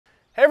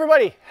Hey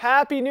everybody,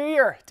 Happy New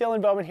Year! Dylan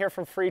Bowman here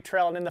from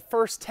Freetrail, and in the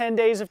first 10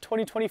 days of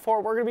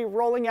 2024, we're going to be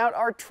rolling out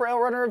our Trail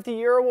Runner of the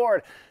Year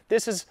award.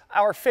 This is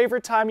our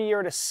favorite time of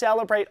year to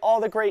celebrate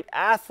all the great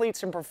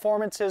athletes and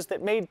performances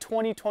that made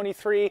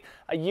 2023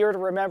 a year to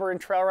remember in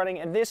trail running,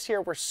 and this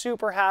year we're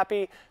super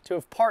happy to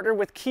have partnered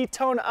with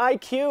Ketone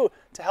IQ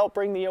to help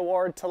bring the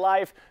award to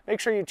life. Make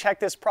sure you check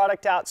this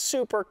product out.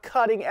 Super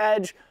cutting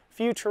edge,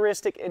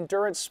 futuristic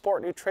endurance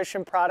sport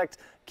nutrition product,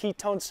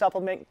 ketone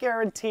supplement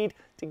guaranteed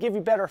to give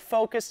you better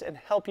focus and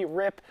help you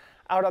rip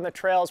out on the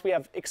trails. We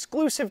have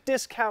exclusive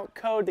discount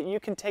code that you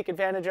can take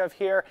advantage of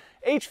here,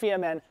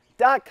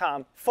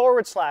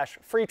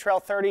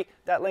 hvmn.com/freetrail30.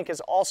 That link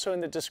is also in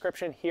the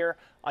description here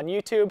on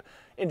YouTube.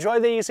 Enjoy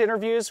these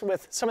interviews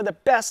with some of the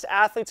best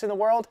athletes in the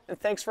world, and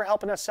thanks for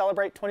helping us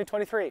celebrate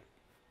 2023.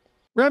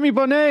 Remi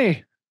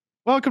Bonnet,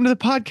 welcome to the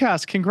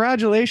podcast.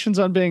 Congratulations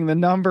on being the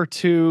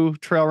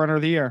 #2 Trail Runner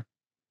of the Year.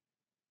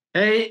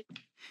 Hey.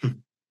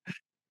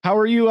 How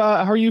are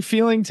you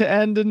feeling to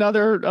end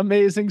another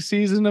amazing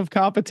season of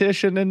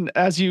competition, and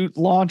as you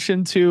launch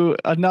into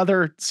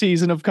another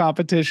season of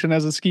competition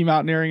as a ski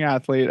mountaineering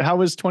athlete? How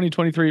was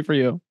 2023 for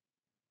you?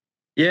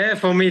 Yeah,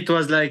 for me it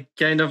was like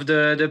kind of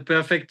the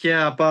perfect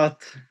year,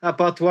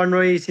 apart one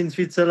race in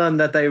Switzerland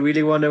that I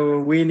really want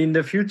to win in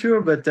the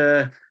future. But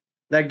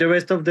like the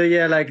rest of the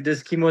year, like the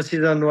skimo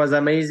season was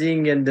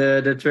amazing, and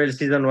the trail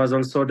season was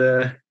also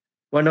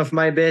one of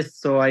my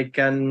best, so I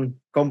can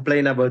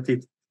complain about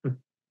it.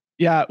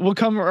 Yeah, we'll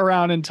come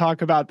around and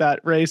talk about that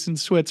race in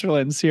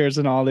Switzerland, Sears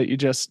and all that you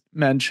just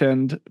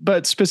mentioned.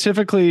 But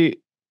specifically,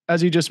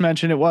 as you just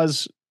mentioned, it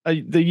was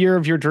the year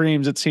of your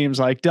dreams, it seems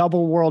like.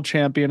 Double world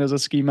champion as a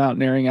ski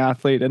mountaineering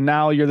athlete. And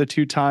now you're the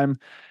 2-time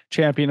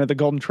champion of the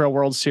Golden Trail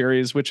World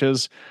Series, which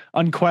is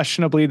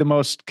unquestionably the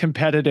most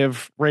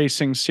competitive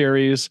racing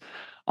series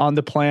on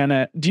the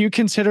planet. Do you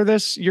consider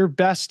this your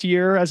best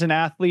year as an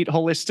athlete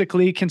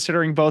holistically,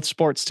 considering both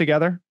sports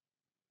together?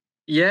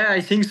 Yeah,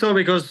 I think so,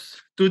 because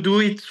to do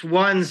it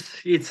once,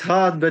 it's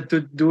hard, but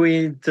to do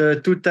it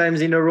 2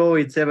 times in a row,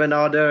 it's even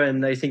harder.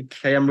 And I think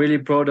I am really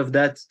proud of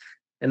that.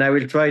 And I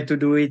will try to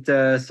do it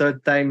a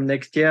 3rd time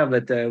next year,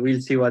 but we'll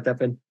see what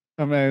happens.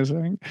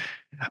 Amazing.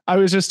 I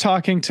was just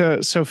talking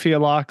to Sophia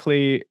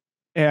Lockley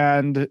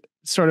and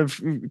sort of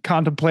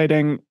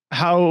contemplating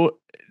how,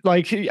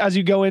 like, as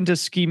you go into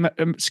ski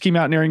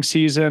mountaineering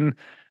season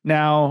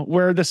now,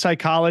 where the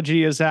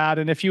psychology is at,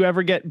 and if you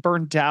ever get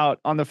burnt out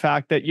on the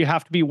fact that you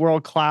have to be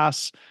world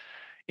class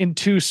in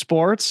 2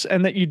 sports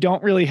and that you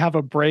don't really have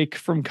a break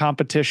from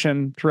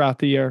competition throughout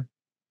the year.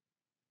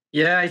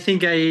 Yeah, I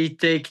think I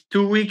take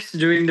 2 weeks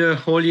during the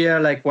whole year,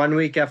 like 1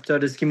 week after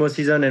the skimo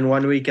season and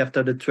 1 week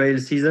after the trail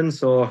season.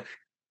 So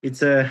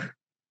it's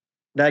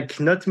like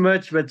not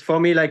much, but for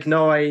me, like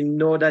now I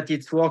know that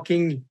it's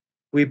working.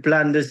 We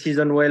plan the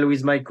season well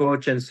with my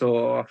coach, and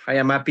so I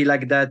am happy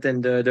like that.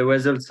 And the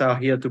results are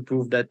here to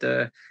prove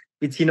that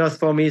it's enough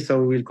for me.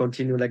 So we'll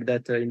continue like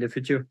that in the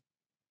future.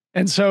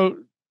 And so,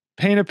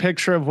 paint a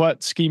picture of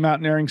what ski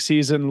mountaineering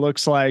season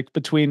looks like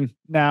between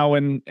now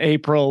and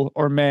April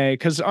or May,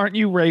 because aren't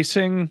you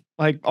racing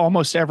like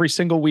almost every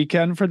single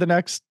weekend for the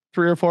next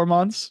 3 or 4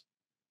 months?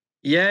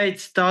 Yeah,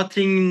 it's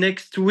starting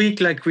next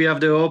week. Like we have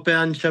the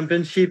Open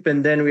Championship,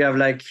 and then we have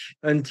like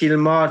until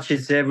March,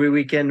 it's every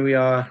weekend we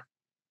are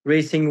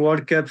racing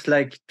World Cups,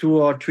 like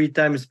 2 or 3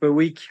 times per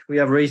week. We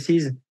have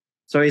races.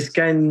 So it's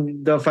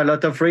kind of a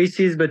lot of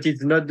races, but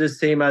it's not the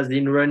same as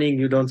in running.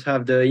 You don't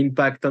have the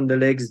impact on the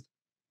legs.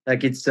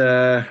 Like it's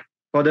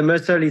for the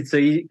muscle, it's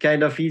a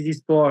kind of easy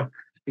sport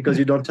because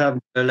you don't have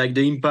like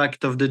the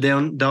impact of the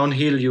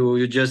downhill.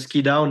 You just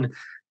ski down.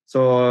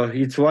 So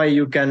it's why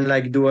you can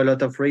like do a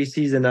lot of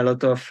races and a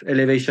lot of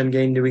elevation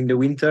gain during the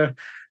winter.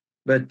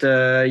 But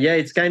yeah,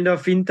 it's kind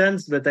of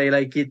intense, but I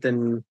like it,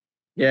 and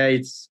yeah,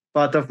 it's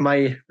part of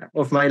my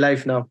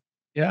life now.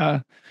 Yeah,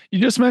 you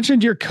just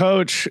mentioned your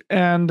coach,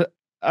 and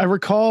I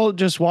recall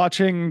just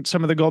watching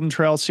some of the Golden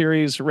Trail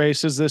Series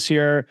races this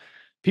year,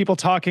 people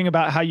talking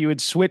about how you had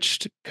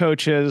switched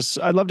coaches.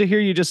 I'd love to hear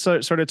you just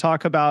sort of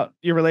talk about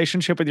your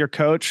relationship with your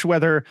coach,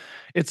 whether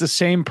it's the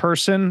same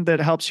person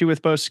that helps you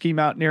with both ski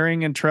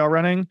mountaineering and trail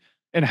running,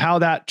 and how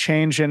that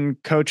change in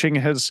coaching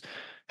has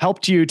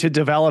helped you to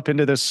develop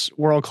into this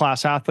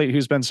world-class athlete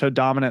who's been so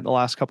dominant the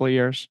last couple of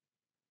years.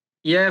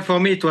 Yeah, for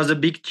me, it was a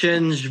big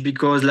change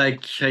because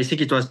like, I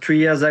think it was 3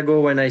 years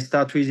ago when I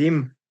started with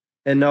him,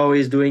 and now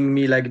he's doing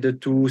me like the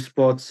 2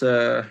 sports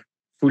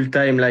full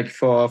time, like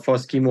for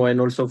skimo and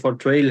also for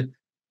trail.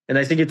 And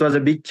I think it was a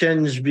big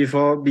change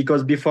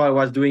because before I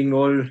was doing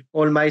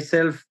all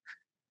myself,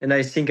 and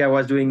I think I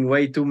was doing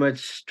way too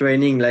much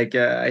training. Like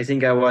I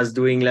think I was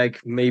doing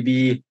like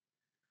maybe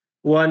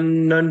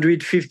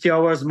 150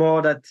 hours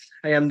more that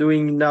I am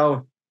doing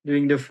now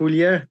during the full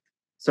year.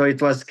 So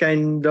it was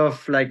kind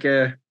of like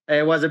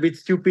I was a bit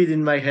stupid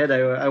in my head.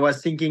 I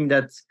was thinking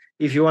that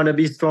if you want to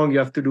be strong, you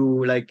have to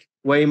do like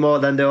way more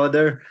than the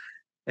other.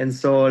 And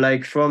so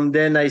like from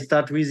then I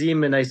start with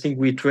him, and I think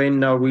we train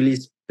now really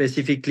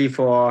specifically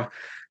for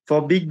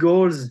big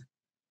goals.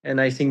 and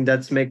I think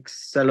that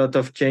makes a lot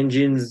of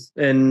changes.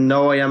 And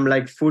now I am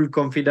like full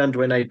confident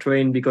when I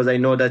train because I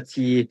know that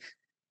he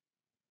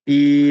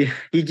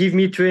give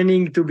me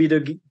training to be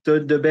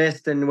the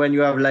best. And when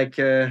you have like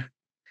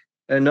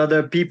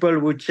another people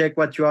who check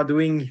what you are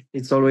doing,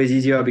 it's always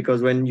easier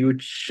because when you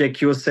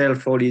check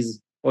yourself, all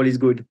is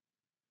good.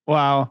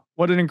 Wow,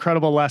 what an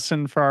incredible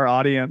lesson for our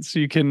audience.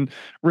 You can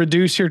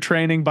reduce your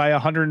training by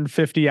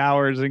 150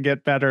 hours and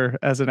get better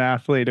as an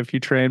athlete if you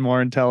train more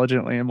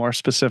intelligently and more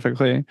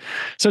specifically.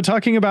 So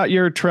talking about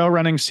your trail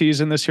running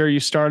season this year,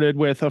 you started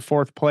with a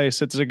fourth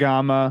place at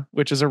Zagama,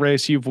 which is a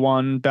race you've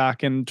won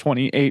back in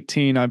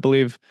 2018, I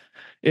believe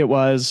it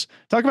was.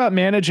 Talk about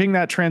managing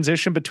that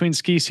transition between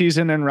ski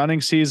season and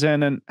running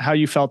season and how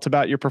you felt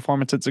about your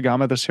performance at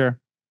Zagama this year.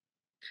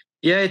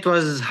 Yeah, it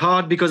was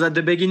hard because at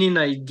the beginning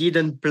I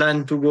didn't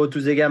plan to go to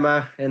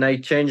Zegama, and I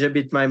changed a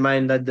bit my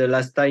mind at the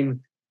last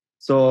time.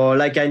 So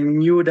like I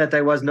knew that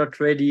I was not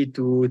ready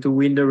to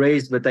win the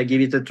race, but I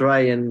give it a try.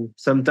 And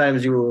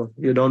sometimes you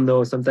don't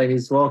know, sometimes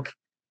it's work.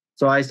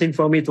 So I think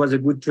for me it was a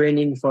good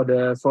training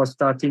for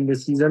starting the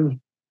season.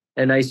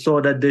 And I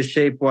saw that the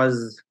shape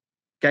was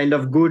kind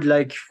of good,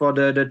 like for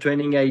the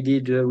training I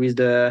did with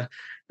the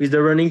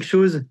running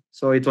shoes.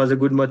 So it was a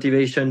good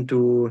motivation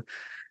to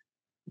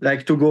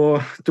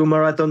go to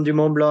Marathon du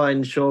Mont Blanc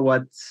and show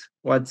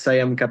what I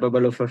am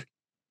capable of.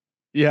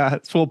 Yeah,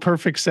 it's well,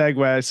 perfect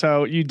segue.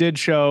 So you did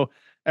show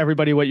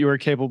everybody what you were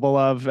capable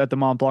of at the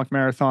Mont Blanc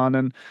Marathon.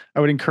 And I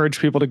would encourage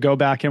people to go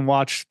back and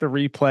watch the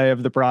replay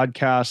of the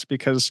broadcast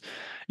because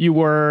you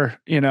were,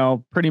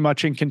 pretty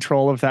much in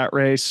control of that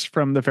race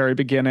from the very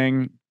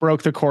beginning,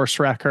 broke the course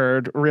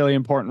record, really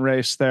important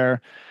race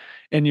there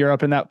in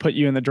Europe. And that put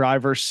you in the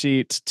driver's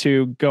seat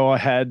to go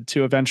ahead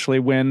to eventually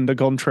win the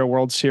Golden Trail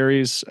World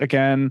Series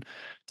again.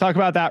 Talk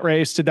about that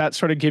race. Did that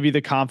sort of give you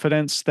the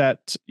confidence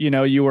that,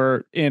 you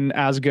were in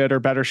as good or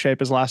better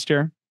shape as last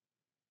year?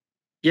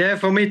 Yeah,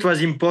 for me it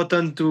was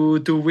important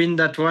to win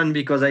that one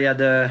because I had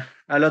a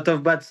lot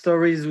of bad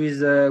stories with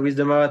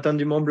the Marathon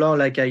du Mont Blanc.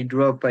 Like I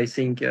dropped, I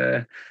think,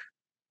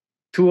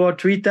 2 or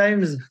 3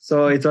 times,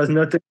 so it was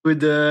not a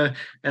good.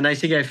 And I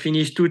think I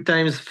finished 2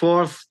 times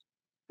fourth,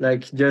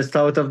 like just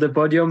out of the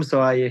podium.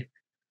 So I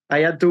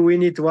had to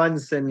win it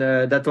once, and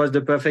that was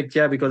the perfect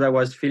year because I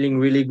was feeling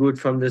really good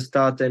from the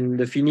start and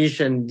the finish,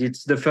 and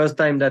it's the first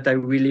time that I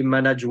really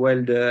managed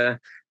well the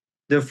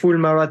full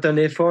marathon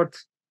effort.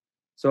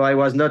 So I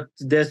was not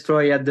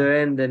destroyed at the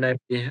end, and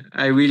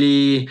I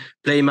really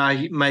play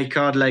my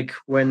card like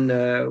when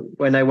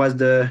I was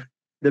the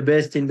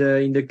best in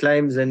the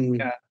climbs, and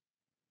Yeah.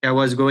 I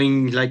was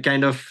going like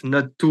kind of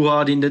not too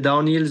hard in the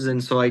downhills,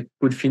 and so I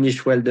could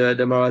finish well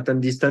the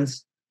marathon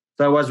distance.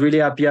 So I was really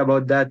happy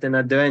about that, and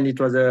at the end it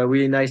was a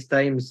really nice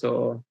time.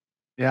 So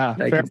Yeah,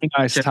 like, very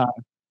nice time.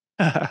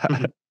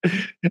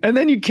 And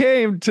then you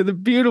came to the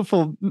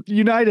beautiful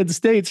United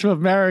States of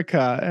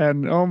America.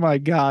 And oh my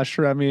gosh,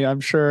 Remi,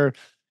 I'm sure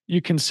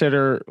you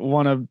consider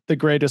one of the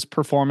greatest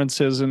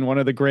performances and one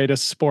of the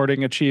greatest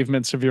sporting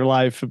achievements of your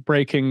life,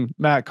 breaking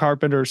Matt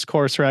Carpenter's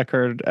course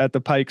record at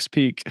the Pikes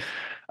Peak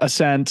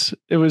Ascent.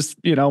 It was,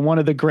 one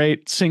of the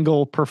great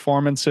single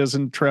performances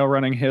in trail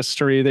running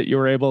history that you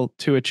were able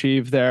to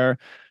achieve there.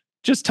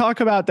 Just talk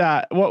about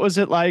that. What was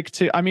it like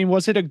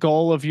was it a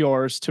goal of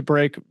yours to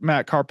break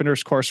Matt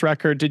Carpenter's course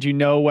record? Did you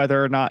know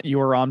whether or not you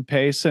were on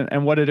pace?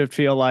 And what did it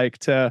feel like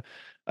to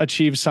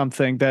achieve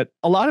something that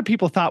a lot of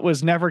people thought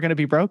was never going to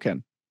be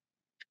broken?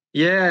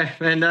 yeah,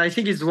 and I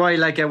think it's why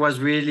like I was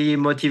really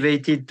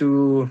motivated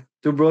to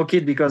broke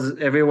it because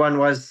everyone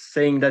was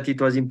saying that it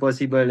was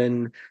impossible,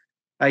 and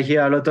I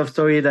hear a lot of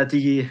story that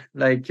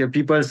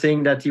people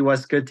saying that he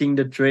was cutting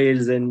the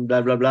trails and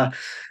blah blah blah.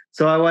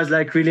 So I was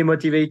like really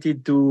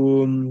motivated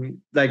to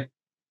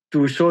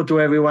show to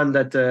everyone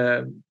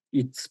that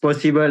it's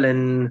possible,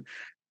 and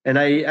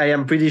I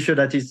am pretty sure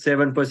that it's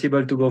even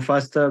possible to go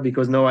faster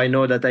because now I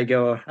know that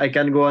I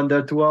can go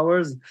under 2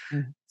 hours.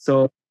 Mm.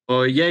 So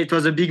yeah, it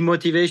was a big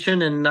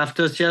motivation, and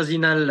after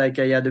Sierzinal, like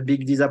I had a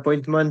big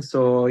disappointment.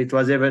 So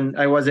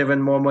I was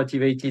even more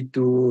motivated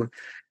to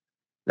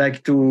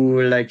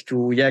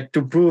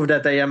prove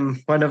that I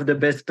am one of the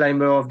best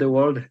climber of the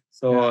world.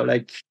 So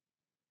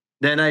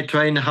then I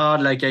train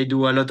hard, like I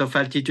do a lot of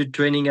altitude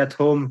training at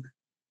home,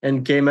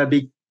 and came a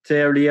bit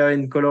earlier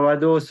in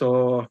Colorado.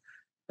 So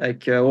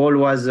all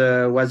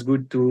was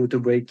good to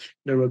break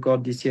the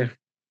record this year.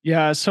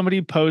 Yeah,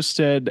 somebody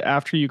posted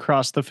after you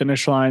crossed the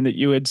finish line that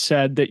you had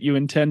said that you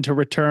intend to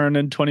return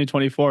in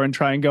 2024 and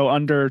try and go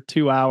under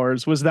 2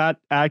 hours. Was that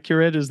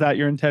accurate? Is that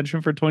your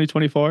intention for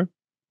 2024?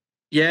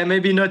 Yeah,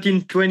 maybe not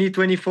in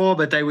 2024,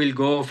 but I will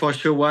go for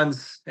sure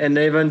once, and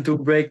even to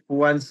break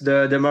once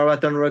the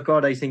marathon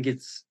record. I think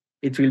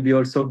it will be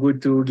also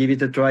good to give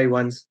it a try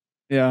once.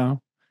 Yeah.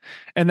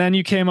 And then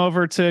you came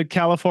over to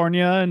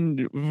California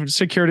and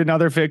secured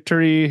another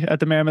victory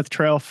at the Mammoth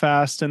Trail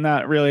Fest. And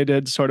that really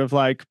did sort of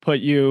like put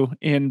you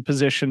in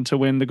position to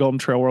win the Golden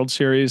Trail World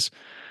Series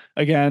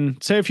again.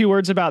 Say a few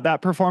words about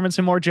that performance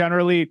and more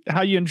generally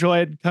how you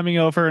enjoyed coming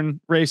over and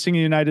racing in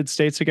the United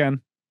States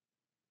again.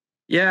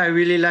 Yeah, I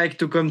really like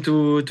to come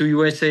to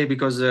USA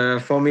because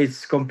for me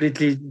it's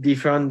completely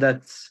different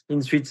that's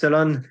in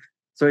Switzerland.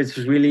 So it's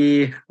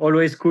really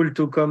always cool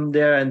to come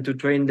there and to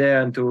train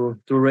there and to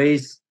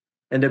race.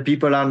 And the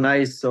people are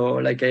nice, so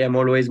like I am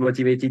always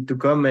motivated to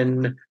come.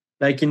 And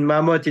like in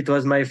Mammoth, it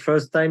was my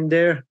first time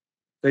there,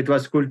 so it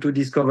was cool to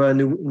discover a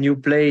new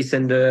place.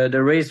 And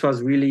the race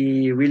was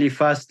really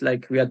fast.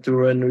 Like we had to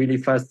run really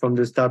fast from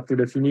the start to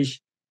the finish.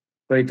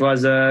 So it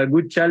was a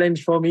good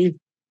challenge for me,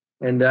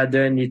 and at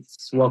the end it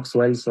works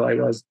well. So I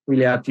was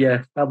really happy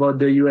about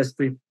the US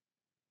trip.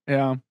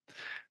 Yeah.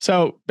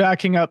 So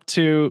backing up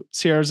to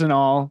Sierras and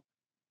all,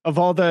 of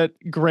all the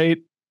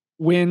great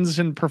wins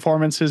and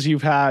performances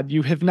you've had,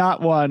 you have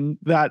not won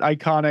that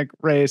iconic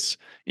race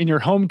in your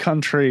home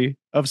country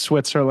of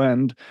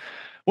Switzerland.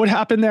 What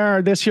happened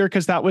there this year?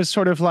 Because that was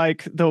sort of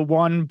like the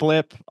one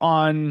blip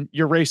on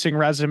your racing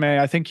resume.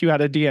 I think you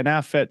had a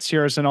DNF at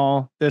Sierras and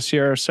all this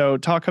year. So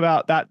talk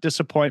about that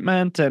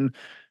disappointment and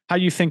how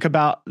you think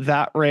about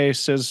that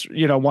race as,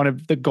 one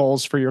of the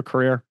goals for your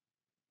career.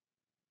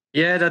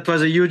 Yeah, that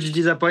was a huge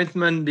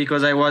disappointment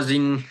because I was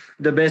in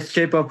the best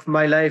shape of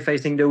my life, I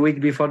think, the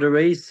week before the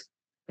race.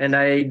 And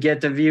I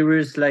get a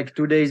virus like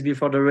 2 days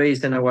before the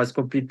race, and I was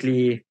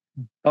completely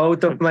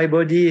out of my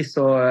body.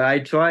 So I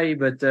try,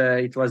 but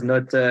it was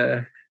not.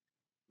 Yeah,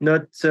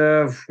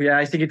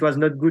 I think it was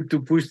not good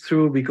to push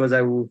through because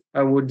I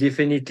would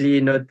definitely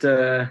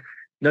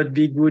not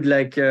be good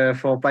like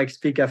for Pikes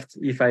Peak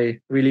if I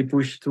really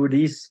push through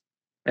this.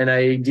 And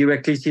I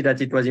directly see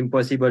that it was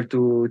impossible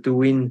to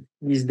win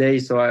this day.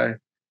 So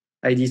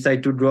I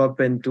decided to drop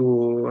and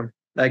to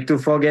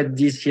forget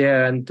this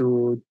year and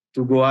to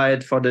go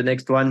ahead for the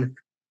next one.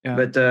 Yeah.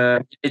 But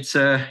it's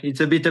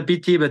a bit a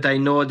pity, but I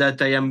know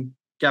that I am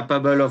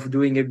capable of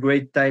doing a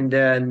great time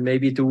there and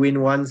maybe to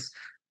win once.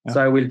 Yeah.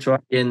 So I will try,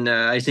 and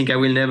I think I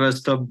will never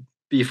stop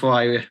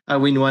before I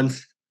win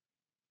once.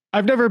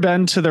 I've never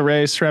been to the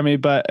race, Remi,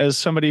 but as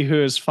somebody who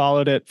has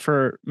followed it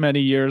for many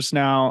years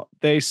now,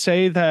 they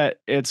say that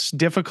it's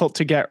difficult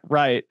to get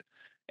right.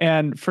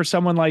 And for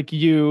someone like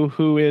you,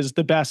 who is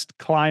the best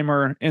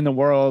climber in the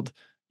world,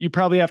 you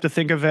probably have to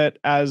think of it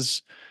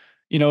as,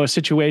 a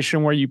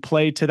situation where you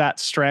play to that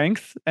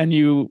strength and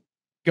you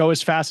go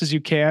as fast as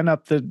you can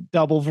up the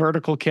double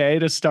vertical K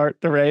to start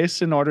the race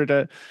in order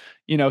to,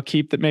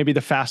 keep maybe the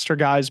faster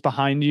guys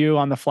behind you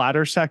on the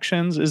flatter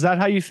sections. Is that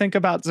how you think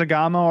about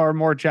Zagama, or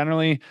more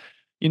generally,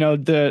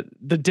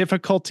 the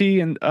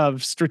difficulty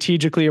of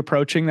strategically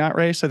approaching that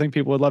race? I think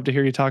people would love to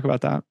hear you talk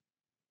about that.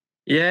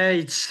 Yeah,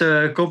 it's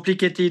a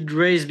complicated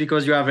race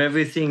because you have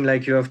everything.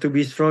 Like you have to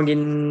be strong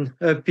in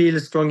uphill,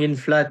 strong in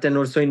flat, and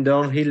also in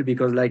downhill.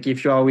 Because like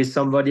if you are with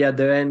somebody at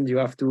the end, you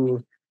have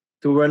to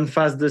run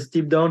fast the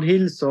steep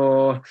downhill.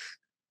 So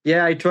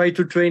yeah, I try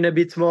to train a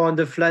bit more on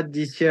the flat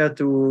this year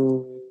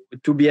to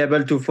be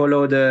able to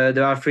follow the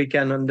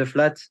African on the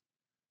flat.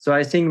 So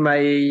I think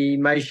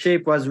my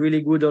shape was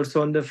really good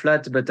also on the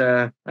flat, but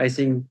I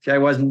think I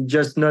was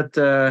just not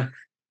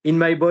in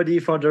my body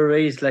for the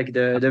race. Like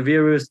the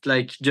virus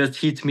like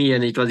just hit me,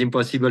 and it was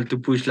impossible to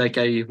push like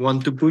I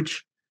want to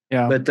push.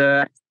 Yeah.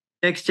 But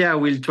next year I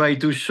will try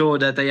to show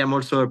that I am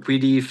also a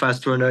pretty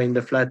fast runner in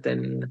the flat,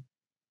 and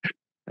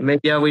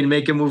maybe I will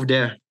make a move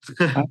there.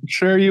 I'm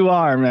sure you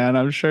are, man.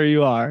 I'm sure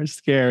you are.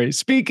 Scary.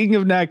 Speaking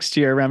of next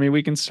year, Remi,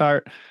 we can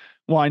start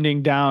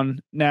winding down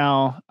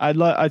now.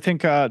 I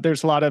think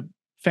there's a lot of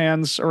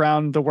fans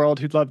around the world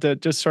who'd love to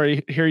just sort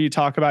of hear you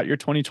talk about your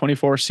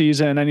 2024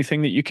 season,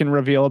 anything that you can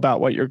reveal about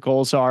what your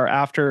goals are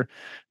after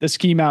the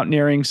ski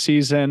mountaineering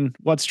season.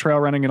 What's trail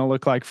running going to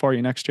look like for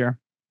you next year?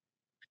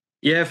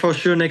 Yeah, for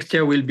sure. Next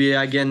year will be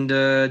again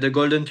the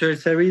Golden Trail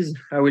Series.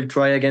 I will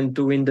try again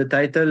to win the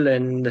title,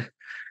 and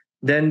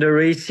then the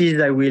races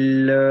I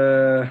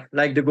will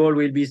like the goal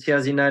will be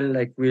Diagonale,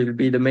 like will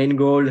be the main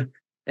goal,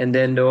 and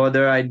then the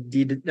other I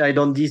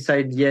don't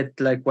decide yet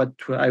like what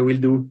I will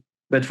do,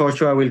 but for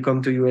sure I will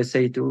come to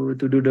USA to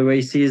do the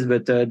races.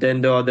 But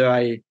then the other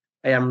I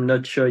am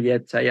not sure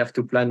yet. I have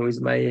to plan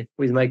with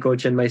my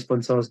coach and my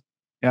sponsors.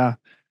 Yeah.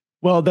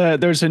 Well,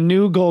 there's a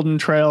new Golden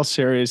Trail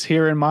Series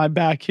here in my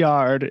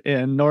backyard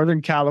in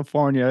Northern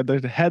California,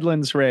 the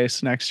Headlands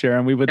race next year.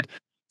 And we would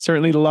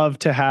certainly love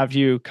to have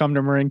you come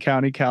to Marin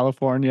County,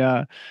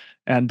 California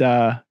and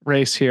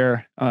race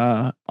here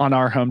on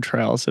our home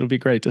trails. It'll be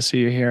great to see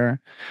you here.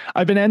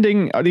 I've been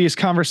ending these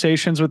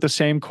conversations with the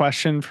same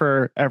question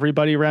for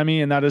everybody,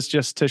 Remi, and that is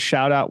just to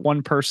shout out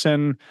one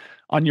person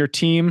on your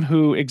team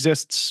who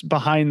exists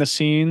behind the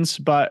scenes,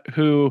 but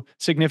who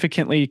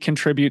significantly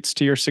contributes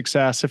to your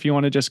success. If you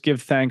want to just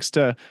give thanks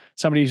to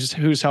somebody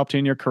who's helped you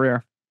in your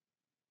career.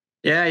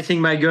 Yeah, I think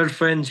my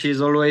girlfriend,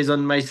 she's always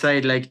on my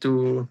side,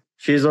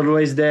 she's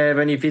always there,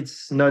 even if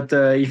it's not,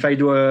 if I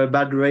do a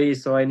bad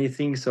race or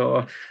anything.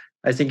 So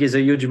I think it's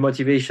a huge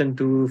motivation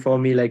for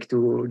me, like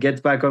to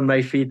get back on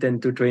my feet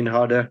and to train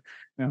harder.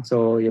 Yeah.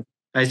 So yeah,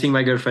 I think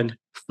my girlfriend.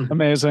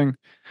 Amazing.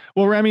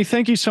 Well, Remi,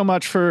 thank you so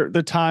much for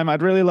the time.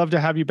 I'd really love to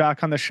have you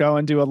back on the show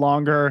and do a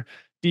longer,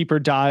 deeper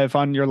dive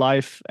on your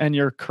life and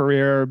your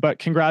career. But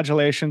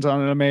congratulations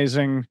on an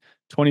amazing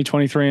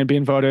 2023 and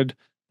being voted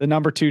the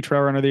 #2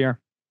 trail runner of the year.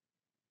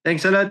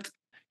 Thanks a lot.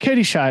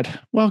 Katie Schide,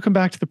 welcome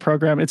back to the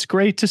program. It's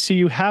great to see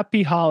you.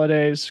 Happy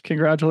holidays.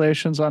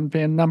 Congratulations on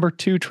being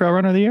 #2 trail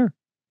runner of the year.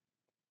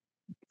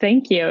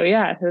 Thank you.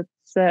 Yeah,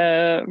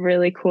 it's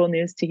really cool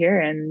news to hear,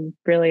 and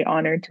really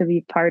honored to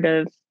be part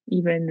of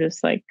even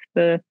just like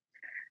the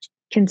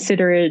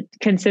considered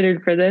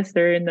for this.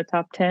 They're in the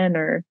top 10,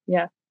 or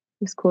yeah,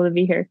 it's cool to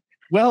be here.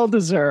 Well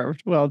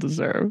deserved. Well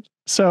deserved.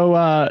 So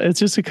it's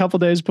just a couple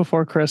days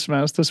before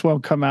Christmas. This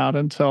won't come out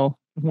until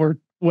we're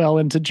well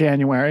into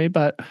January,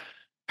 but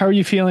how are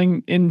you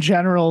feeling in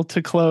general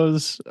to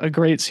close a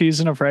great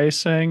season of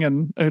racing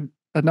and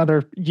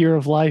another year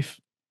of life?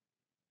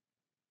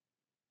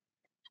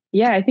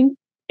 Yeah, I think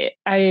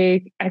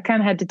I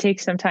kind of had to take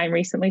some time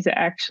recently to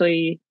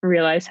actually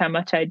realize how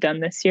much I'd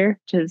done this year,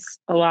 which is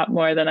a lot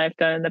more than I've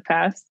done in the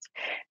past.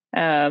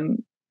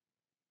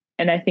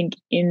 And I think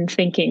in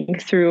thinking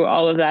through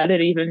all of that, it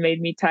even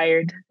made me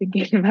tired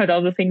thinking about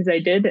all the things I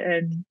did,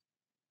 and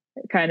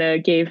kind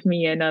of gave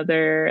me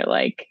another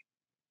like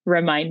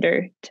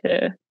reminder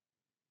to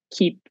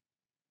keep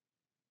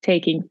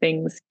taking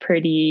things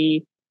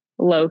pretty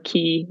low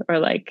key, or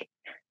like,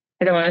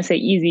 I don't want to say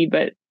easy,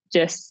 but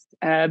just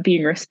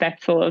being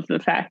respectful of the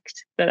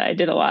fact that I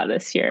did a lot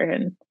this year,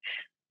 and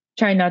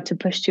trying not to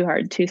push too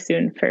hard too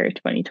soon for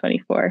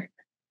 2024.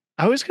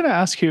 I was going to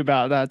ask you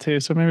about that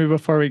too. So maybe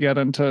before we get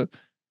into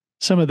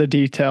some of the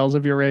details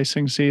of your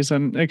racing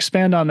season,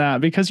 expand on that,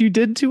 because you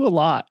did do a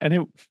lot,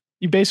 and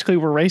you basically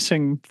were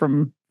racing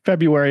from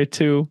February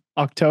to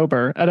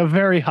October at a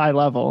very high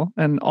level,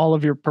 and all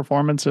of your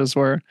performances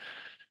were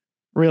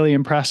really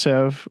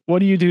impressive. What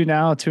do you do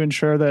now to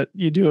ensure that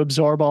you do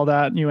absorb all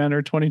that and you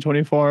enter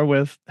 2024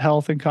 with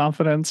health and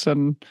confidence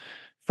and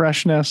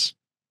freshness?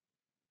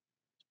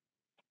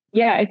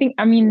 Yeah, I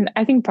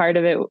think part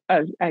of it,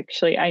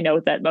 actually, I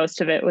know that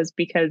most of it was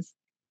because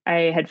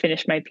I had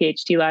finished my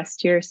PhD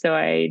last year. So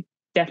I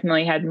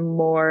definitely had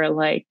more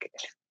like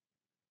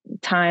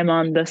time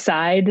on the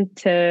side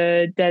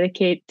to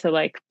dedicate to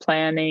like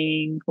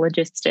planning,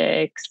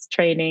 logistics,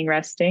 training,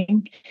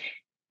 resting.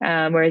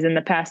 Whereas in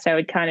the past, I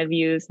would kind of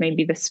use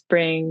maybe the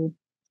spring,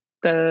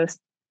 the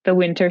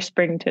winter,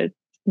 spring to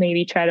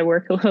maybe try to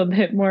work a little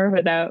bit more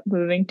without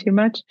moving too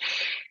much.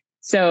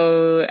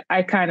 So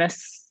I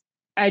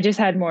just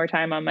had more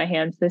time on my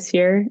hands this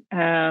year.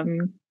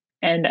 And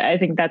I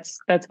think that's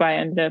why I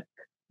ended up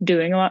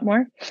doing a lot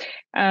more.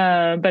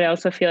 But I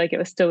also feel like it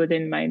was still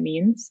within my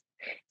means.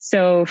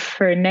 So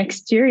for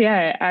next year,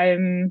 yeah, I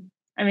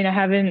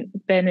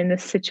haven't been in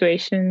this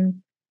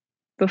situation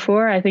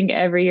before. I think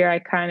every year I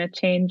kind of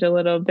change a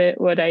little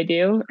bit what I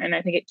do, and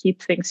I think it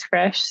keeps things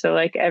fresh. So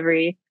like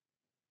every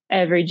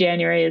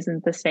January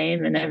isn't the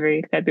same, and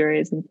every February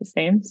isn't the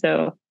same.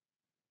 So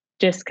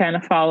just kind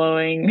of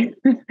following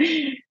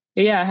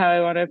yeah, how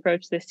I want to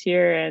approach this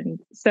year, and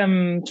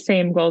some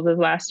same goals as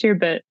last year,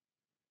 but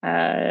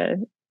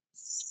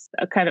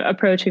kind of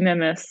approaching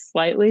them in a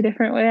slightly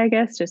different way, I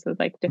guess, just with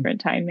like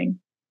different timing.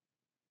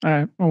 All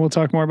right. Well, we'll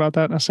talk more about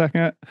that in a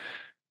second.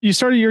 You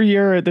started your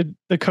year at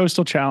the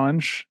Coastal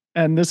Challenge,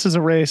 and this is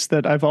a race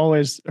that I've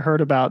always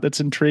heard about that's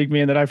intrigued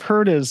me, and that I've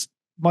heard is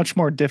much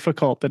more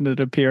difficult than it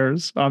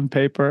appears on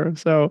paper.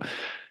 So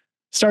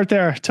start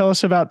there. Tell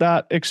us about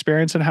that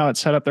experience and how it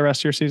set up the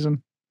rest of your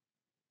season.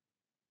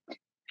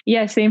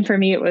 Yeah, same for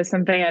me. It was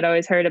something I'd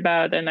always heard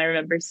about. And I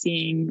remember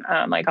seeing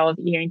like all of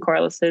Ian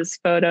Corliss's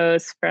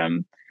photos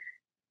from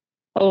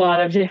a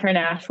lot of different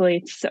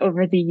athletes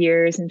over the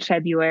years in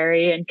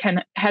February, and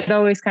had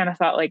always kind of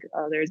thought like,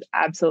 oh, there's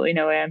absolutely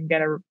no way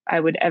I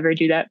would ever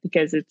do that,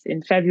 because it's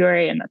in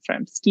February and that's when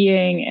I'm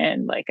skiing,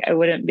 and like I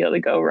wouldn't be able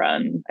to go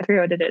run, I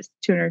forget what it is,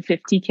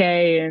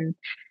 250K and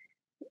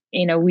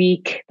in a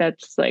week.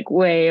 That's like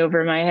way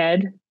over my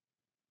head.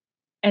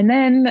 And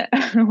then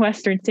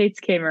Western States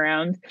came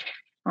around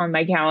on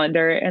my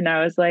calendar, and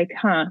I was like,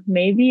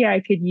 maybe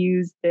I could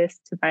use this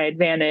to my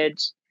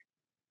advantage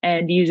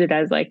and use it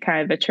as like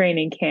kind of a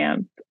training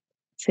camp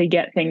to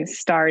get things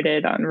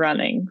started on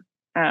running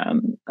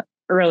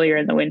earlier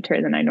in the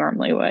winter than I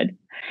normally would.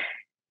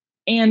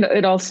 And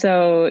it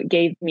also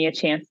gave me a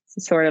chance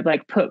to sort of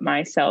like put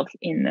myself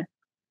in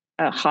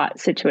a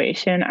hot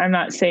situation. I'm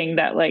not saying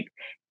that like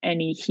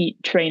any heat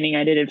training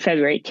I did in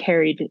February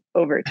carried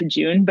over to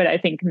June, but I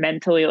think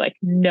mentally, like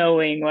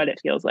knowing what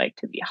it feels like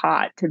to be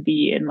hot, to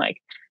be in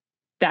like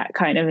that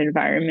kind of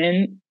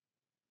environment,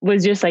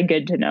 was just like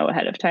good to know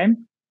ahead of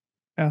time.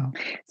 Oh.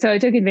 So I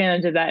took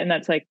advantage of that, and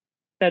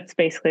that's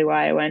basically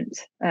why I went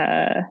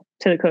to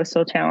the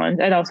Coastal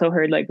Challenge. I'd also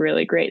heard like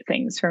really great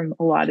things from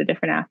a lot of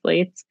different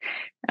athletes.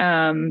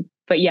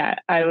 But yeah,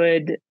 I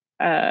would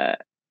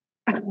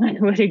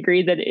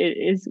agree that it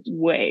is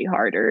way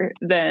harder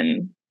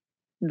than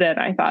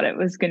I thought it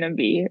was going to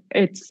be.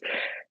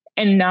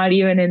 And not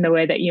even in the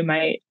way that you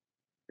might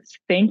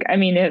think. I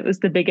mean, it was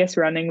the biggest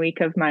running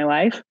week of my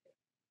life,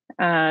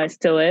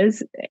 still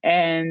is.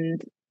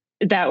 And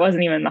that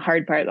wasn't even the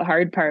hard part. The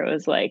hard part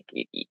was like,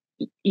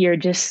 you're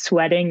just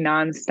sweating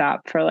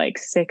nonstop for like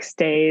 6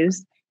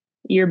 days.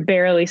 you're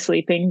barely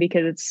sleeping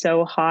because it's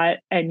so hot,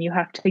 and you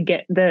have to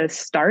get, the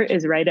start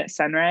is right at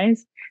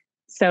sunrise.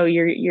 So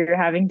you're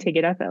having to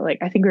get up at like,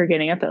 I think we were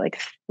getting up at like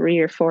 3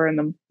 or 4 in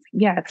the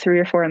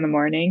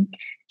morning.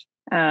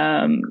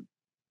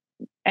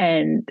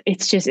 And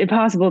it's just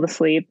impossible to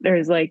sleep.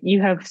 There's like,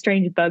 you have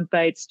strange bug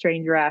bites,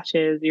 strange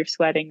rashes, you're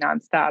sweating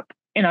nonstop.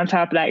 And on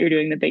top of that, you're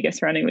doing the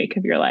biggest running week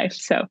of your life.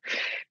 So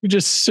you're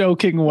just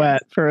soaking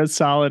wet for a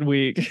solid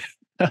week.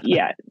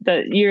 Yeah,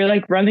 you're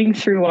like running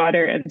through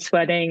water and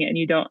sweating, and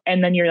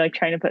and then you're like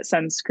trying to put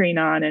sunscreen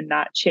on and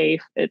not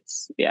chafe.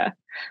 It's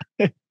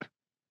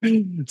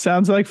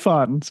Sounds like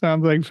fun.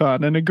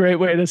 And a great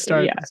way to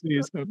start the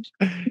season.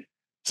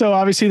 So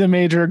obviously the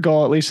major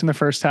goal, at least in the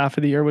first half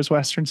of the year, was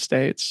Western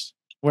States,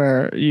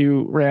 where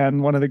you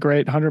ran one of the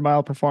great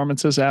 100-mile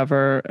performances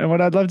ever. And what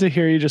I'd love to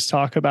hear you just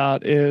talk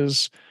about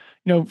is,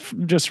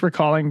 just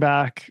recalling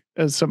back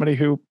as somebody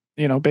who,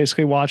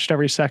 basically watched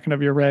every second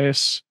of your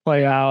race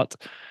play out,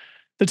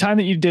 the time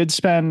that you did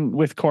spend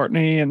with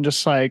Courtney, and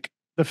just like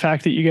the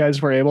fact that you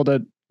guys were able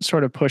to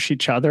sort of push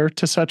each other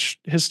to such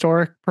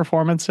historic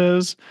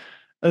performances.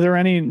 Are there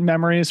any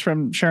memories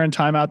from sharing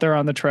time out there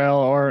on the trail,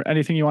 or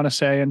anything you want to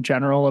say in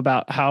general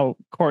about how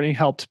Courtney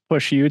helped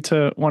push you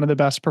to one of the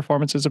best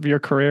performances of your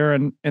career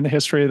and in the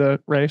history of the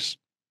race?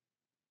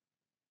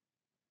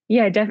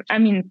 Yeah, I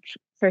mean,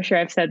 for sure,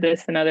 I've said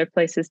this in other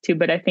places too,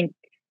 but I think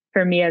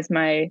for me, as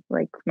my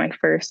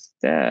first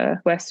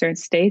Western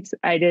States,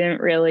 I didn't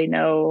really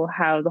know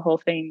how the whole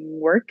thing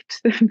worked.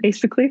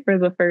 Basically, for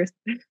the first,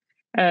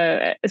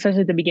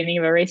 especially at the beginning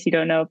of a race, you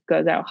don't know if it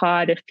goes out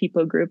hot, if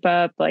people group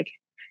up, like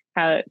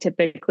how it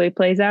typically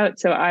plays out.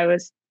 So I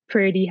was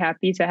pretty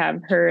happy to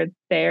have her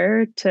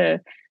there to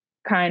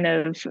kind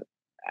of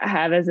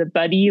have as a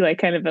buddy, like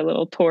kind of a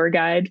little tour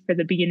guide for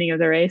the beginning of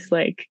the race.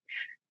 Like,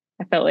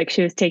 I felt like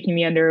she was taking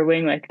me under her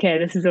wing, like, okay,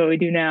 this is what we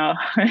do now.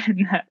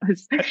 And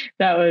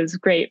that was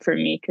great for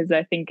me, because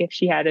I think if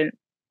she hadn't,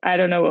 I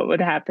don't know what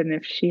would happen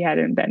if she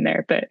hadn't been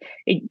there, but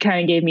it kind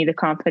of gave me the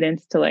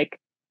confidence to like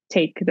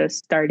take the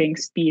starting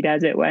speed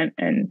as it went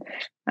and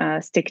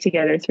stick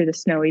together through the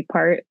snowy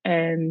part.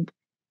 And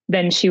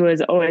then she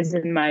was always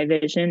in my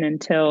vision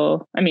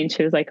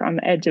she was like on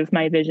the edge of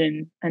my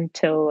vision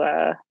until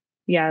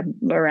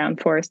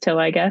around Forest Hill,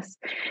 I guess.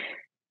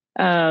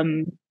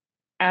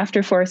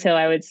 After Forest Hill,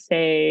 I would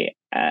say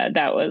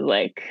that was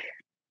like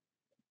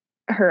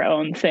her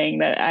own thing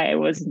that I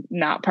was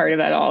not part of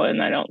at all.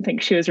 And I don't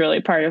think she was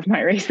really part of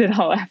my race at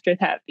all after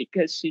that,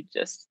 because she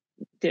just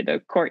did a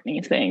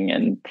Courtney thing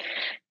and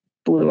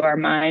blew our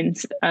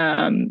minds.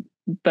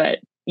 But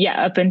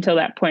yeah, up until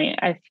that point,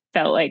 I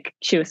felt like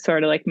she was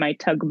sort of like my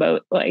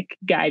tugboat, like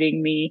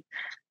guiding me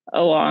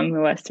along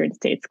the Western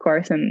States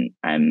course. And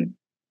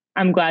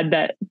I'm glad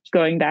that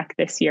going back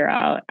this year,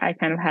 I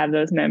kind of have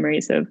those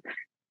memories of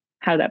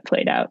how that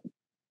played out.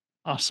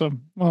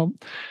 Awesome. Well,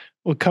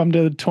 we'll come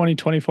to the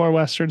 2024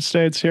 Western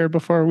States here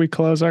before we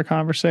close our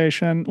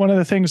conversation. One of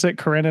the things that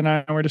Corinne and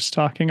I were just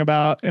talking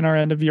about in our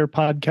end of year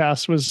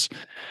podcast was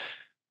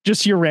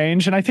just your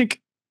range. And I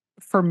think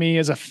for me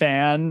as a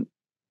fan,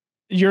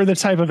 you're the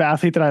type of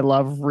athlete that I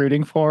love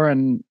rooting for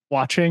and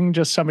watching,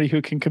 just somebody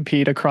who can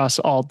compete across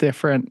all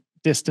different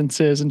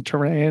distances and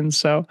terrains.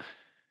 So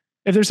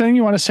if there's anything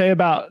you want to say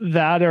about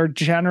that, or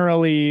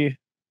generally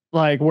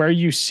like where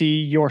you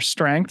see your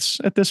strengths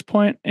at this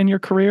point in your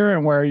career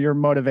and where your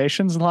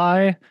motivations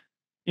lie,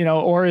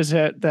 or is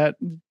it that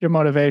your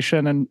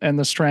motivation and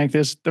the strength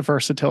is the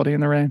versatility in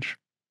the range?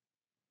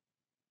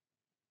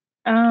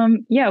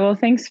 Yeah, well,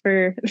 thanks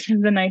for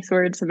the nice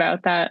words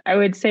about that. I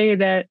would say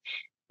that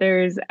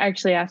there's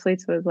actually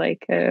athletes with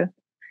like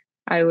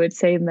I would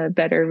say the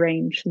better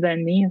range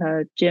than me.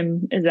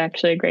 Jim is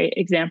actually a great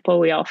example.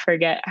 We all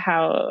forget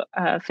how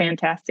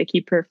fantastic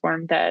he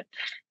performed at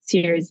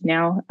Series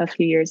now a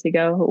few years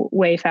ago,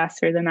 way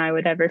faster than I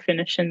would ever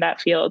finish in that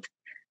field.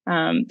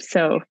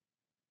 So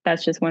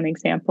that's just one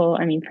example.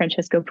 I mean,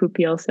 Francesco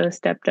Pupi also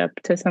stepped up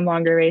to some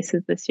longer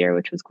races this year,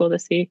 which was cool to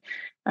see.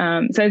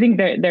 So I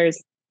think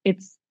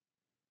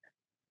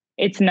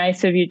it's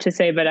nice of you to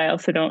say, but I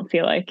also don't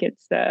feel like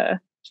it's a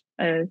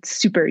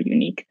super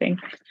unique thing.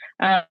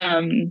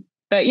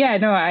 But yeah,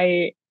 no,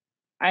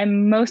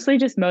 I'm mostly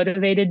just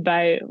motivated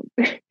by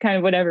kind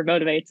of whatever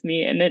motivates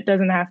me. And it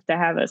doesn't have to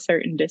have a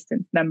certain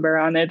distance number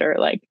on it, or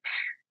like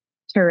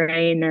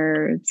terrain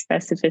or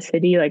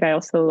specificity. Like, I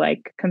also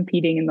like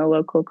competing in the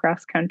local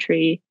cross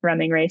country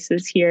running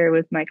races here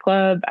with my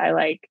club. I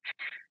like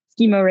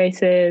schemo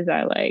races.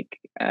 I like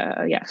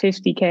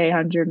 50K,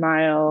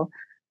 100-mile,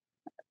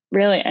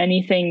 really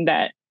anything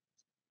that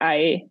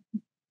I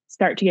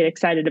start to get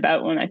excited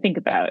about when I think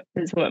about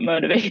is what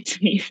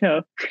motivates me.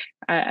 So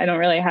I don't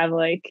really have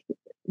like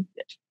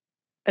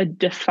a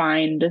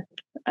defined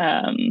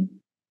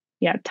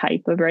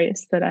type of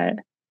race that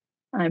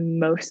I'm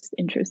most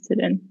interested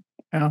in.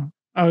 Yeah.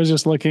 I was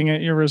just looking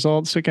at your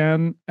results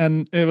again,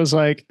 and it was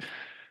like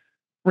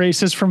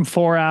races from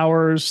 4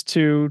 hours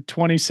to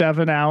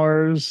 27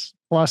 hours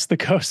plus the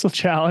Coastal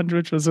Challenge,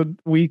 which was a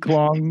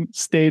week-long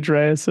stage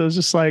race. It was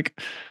just like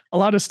a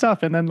lot of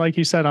stuff. And then, like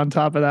you said, on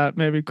top of that,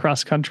 maybe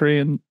cross country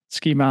and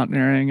ski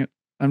mountaineering.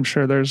 I'm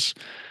sure there's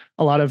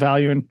a lot of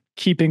value in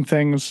keeping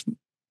things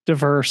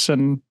diverse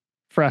and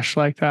fresh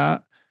like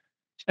that.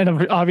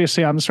 And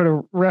obviously, I'm sort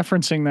of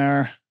referencing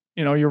there,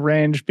 your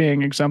range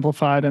being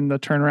exemplified in the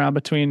turnaround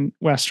between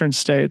Western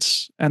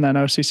States and then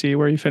OCC,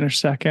 where you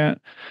finished second.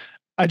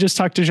 I just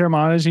talked to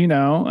Germain, as you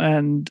know,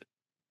 and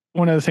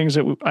one of the things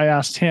that I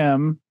asked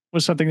him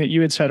was something that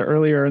you had said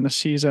earlier in the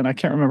season. I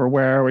can't remember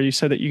where you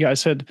said that you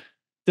guys had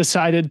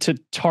decided to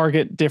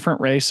target different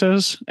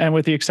races. And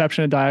with the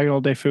exception of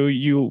Diagonale des Fous,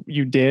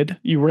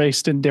 you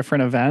raced in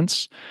different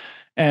events,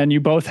 and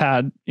you both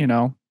had,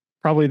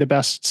 probably the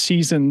best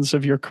seasons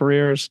of your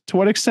careers. To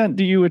what extent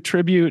do you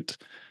attribute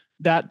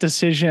that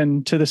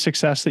decision to the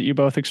success that you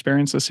both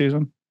experienced this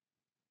season?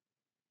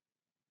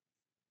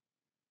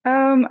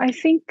 I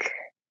think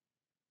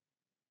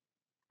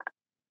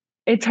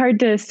it's hard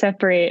to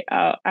separate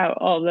out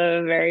all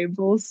the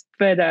variables,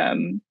 but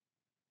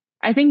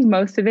I think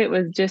most of it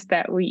was just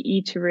that we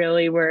each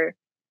really were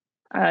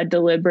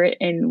deliberate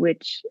in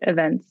which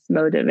events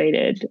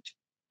motivated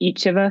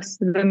each of us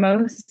the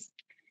most.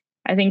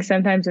 I think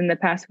sometimes in the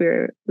past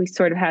we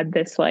sort of had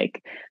this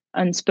like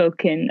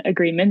unspoken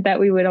agreement that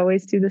we would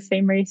always do the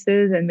same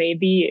races, and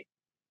maybe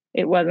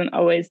it wasn't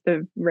always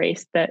the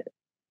race that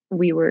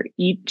we were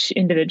each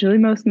individually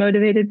most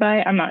motivated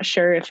by. I'm not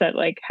sure if that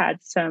like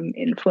had some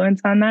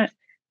influence on that.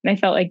 And I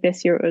felt like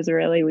this year it was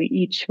really, we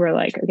each were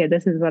like, okay,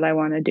 this is what I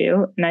want to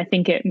do. And I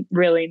think it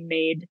really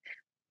made,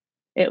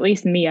 at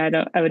least me, I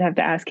would have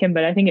to ask him,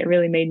 but I think it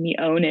really made me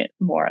own it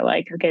more.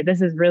 Like, okay,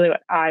 this is really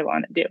what I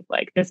want to do.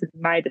 Like, this is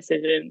my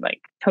decision,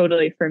 like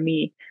totally for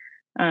me.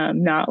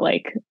 Not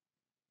like,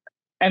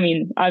 I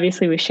mean,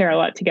 obviously we share a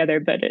lot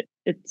together, but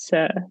it's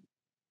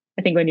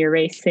I think when you're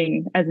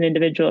racing as an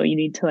individual, you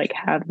need to like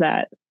have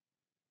that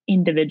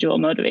individual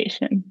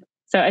motivation.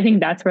 So I think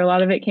that's where a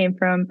lot of it came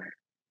from.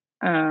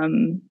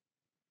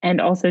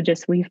 And also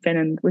just we've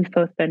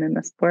both been in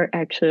the sport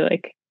actually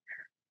like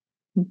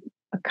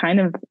kind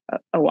of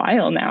a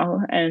while now.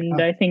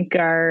 And I think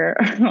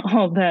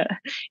all the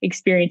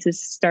experience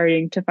is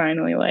starting to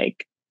finally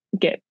like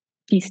get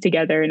pieced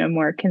together in a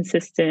more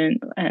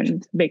consistent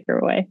and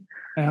bigger way.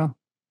 Yeah.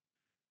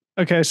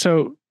 Okay.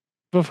 So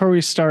before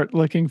we start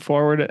looking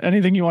forward,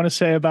 anything you want to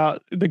say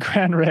about the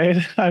Grand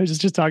Raid? I was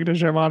just talking to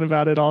Germain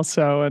about it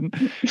also. And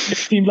it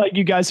seemed like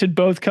you guys had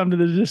both come to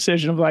the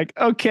decision of like,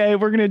 okay,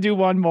 we're going to do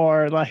one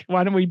more. Like,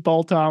 why don't we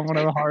bolt on one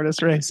of the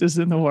hardest races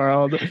in the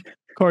world? Of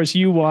course,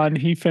 you won.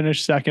 He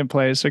finished second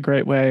place, a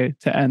great way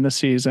to end the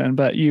season.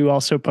 But you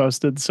also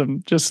posted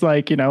some just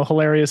like,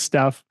 hilarious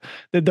stuff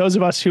that those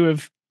of us who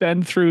have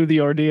been through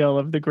the ordeal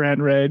of the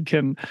Grand Raid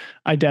can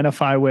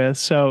identify with.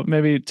 So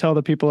maybe tell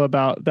the people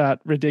about that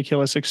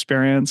ridiculous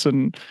experience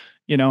and,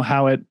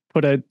 how it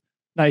put a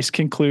nice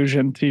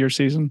conclusion to your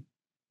season.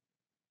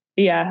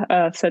 Yeah.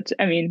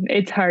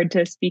 It's hard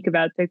to speak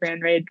about the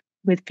Grand Raid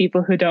with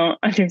people who don't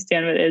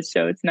understand what it is.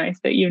 So it's nice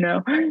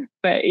that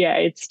but yeah,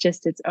 it's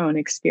just its own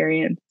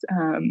experience.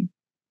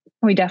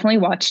 We definitely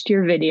watched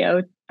your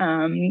video,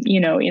 in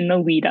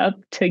the lead up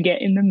to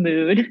get in the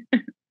mood.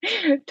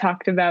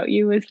 Talked about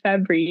you with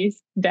Fabrice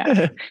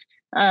death.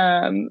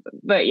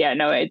 But yeah,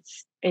 no,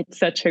 it's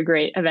such a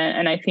great event.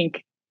 And I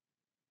think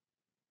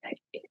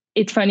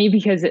it's funny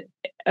because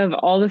of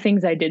all the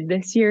things I did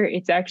this year,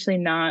 it's actually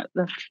not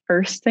the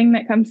first thing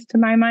that comes to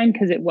my mind,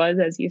 because it was,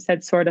 as you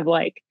said, sort of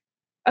like,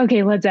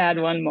 okay, let's add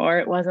one more.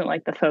 It wasn't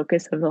like the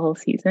focus of the whole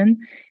season.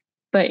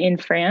 But in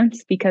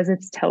France, because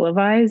it's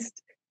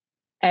televised,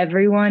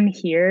 everyone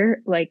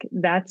here, like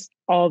that's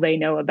all they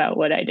know about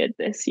what I did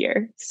this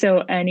year. So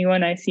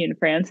anyone I see in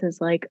France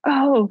is like,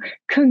 oh,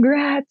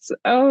 congrats.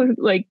 Oh,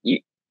 like,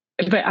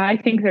 but I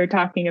think they're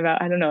talking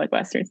about, I don't know, like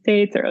Western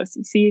States or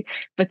OCC,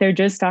 but they're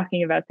just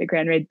talking about the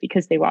Grand Raid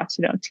because they watched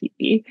it on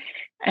TV.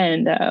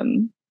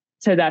 And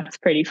so that's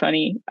pretty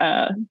funny,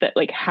 that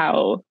like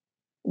how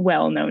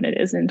well known it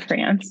is in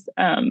France,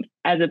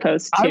 as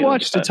opposed to I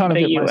watched a ton of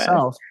it US.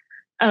 Myself.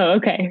 Oh,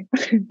 okay.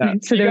 Yeah.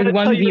 So there's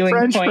one viewing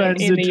French point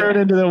friends in to the turn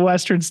into the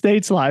Western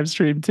States live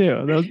stream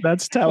too.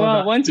 That's televised.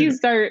 Well, once you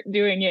start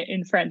doing it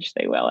in French,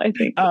 they will, I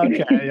think.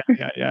 Okay.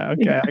 Yeah.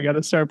 Okay. Yeah. I got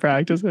to start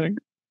practicing.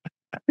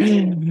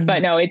 But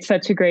no, it's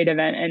such a great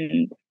event,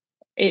 and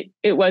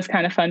it was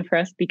kind of fun for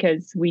us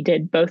because we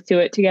did both do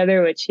it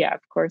together, which of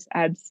course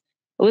adds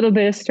a little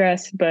bit of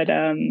stress, but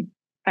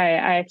I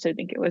actually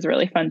think it was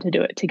really fun to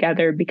do it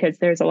together because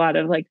there's a lot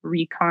of like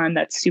recon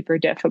that's super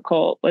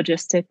difficult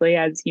logistically,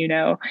 as you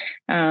know,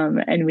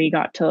 and we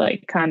got to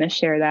like kind of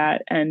share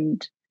that.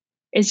 And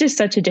it's just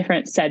such a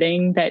different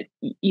setting that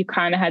you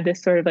kind of had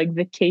this sort of like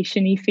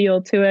vacation-y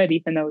feel to it,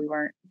 even though we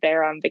weren't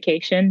there on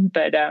vacation.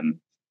 But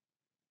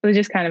it was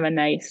just kind of a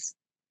nice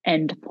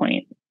end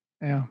point.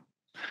 Yeah.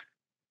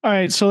 All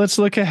right. So let's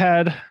look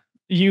ahead.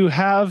 You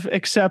have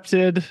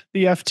accepted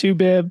the F2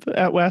 bib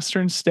at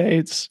Western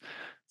States.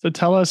 So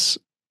tell us,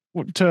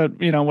 to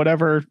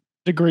whatever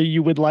degree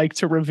you would like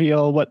to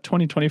reveal, what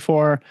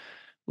 2024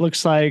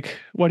 looks like.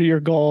 What are your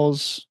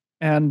goals?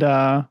 And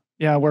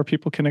where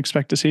people can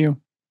expect to see you.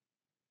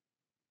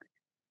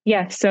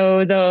 Yeah,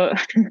 so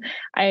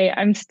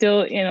I'm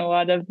still in a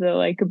lot of the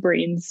like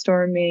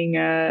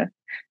brainstorming,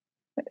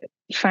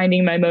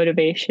 finding my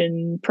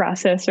motivation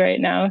process right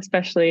now,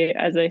 especially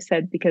as I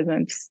said, because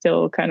I'm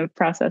still kind of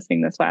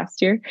processing this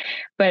last year.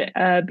 But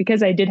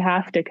because I did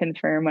have to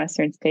confirm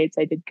Western States,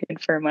 I did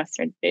confirm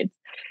Western States.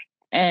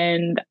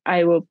 And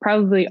I will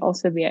probably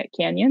also be at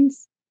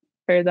Canyons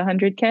for the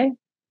 100K.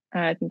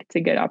 I think it's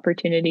a good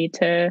opportunity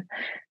to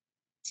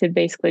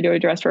basically do a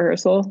dress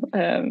rehearsal.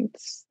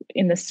 It's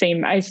in the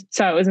same. I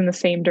saw it was in the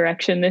same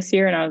direction this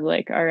year, and I was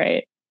like, all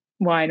right,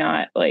 why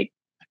not? Like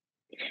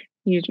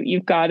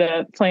you've got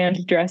a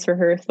planned dress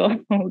rehearsal,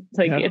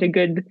 like at a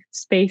good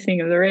spacing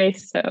of the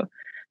race. So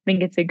I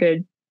think it's a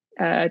good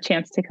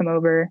chance to come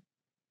over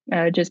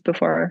just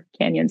before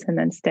Canyons and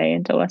then stay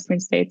until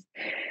Western States.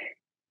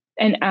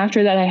 And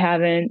after that, I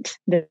haven't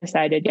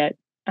decided yet.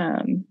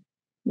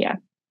 Yeah,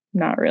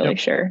 not really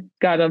sure.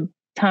 Got a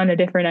ton of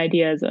different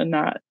ideas and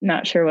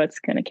not sure what's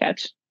going to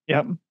catch.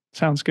 Yep.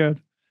 Sounds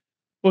good.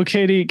 Well,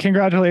 Katie,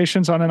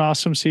 congratulations on an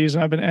awesome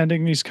season. I've been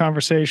ending these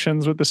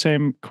conversations with the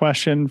same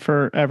question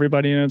for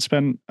everybody, and it's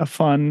been a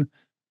fun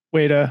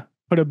way to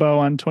put a bow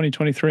on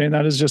 2023. And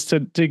that is just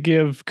to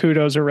give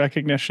kudos or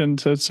recognition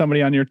to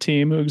somebody on your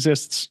team who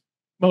exists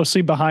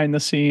mostly behind the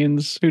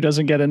scenes, who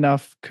doesn't get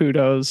enough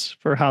kudos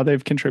for how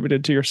they've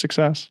contributed to your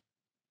success.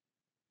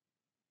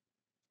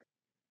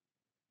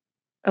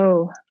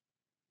 Oh,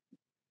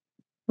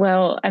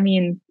 well, I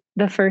mean,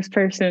 the first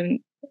person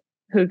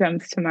who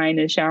comes to mind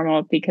is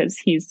Jarmo because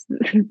he's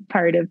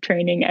part of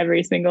training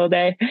every single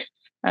day.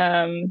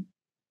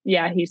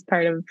 Yeah, he's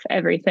part of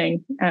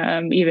everything.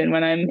 Even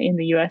when I'm in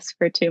the US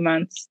for 2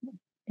 months,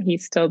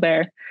 he's still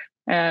there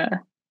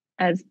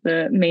as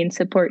the main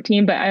support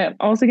team. But I'm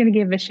also going to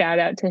give a shout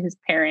out to his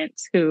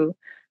parents who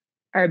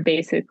are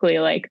basically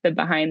like the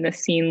behind the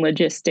scene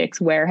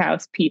logistics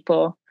warehouse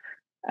people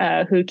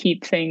who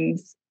keep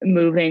things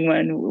moving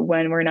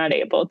when we're not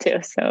able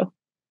to. So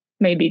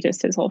maybe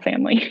just his whole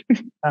family.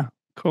 Yeah,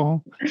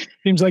 cool.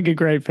 Seems like a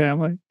great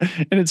family.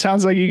 And it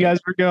sounds like you guys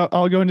are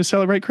all going to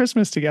celebrate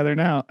Christmas together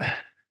now.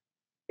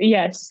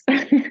 Yes.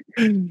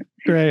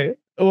 Great.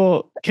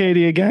 Well,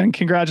 Katie, again,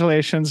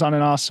 congratulations on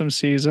an awesome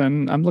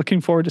season. I'm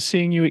looking forward to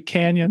seeing you at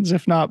Canyons,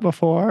 if not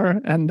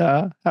before, and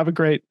have a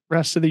great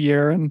rest of the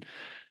year. And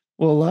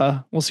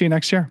we'll see you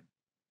next year.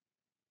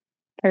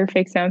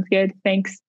 Perfect. Sounds good. Thanks.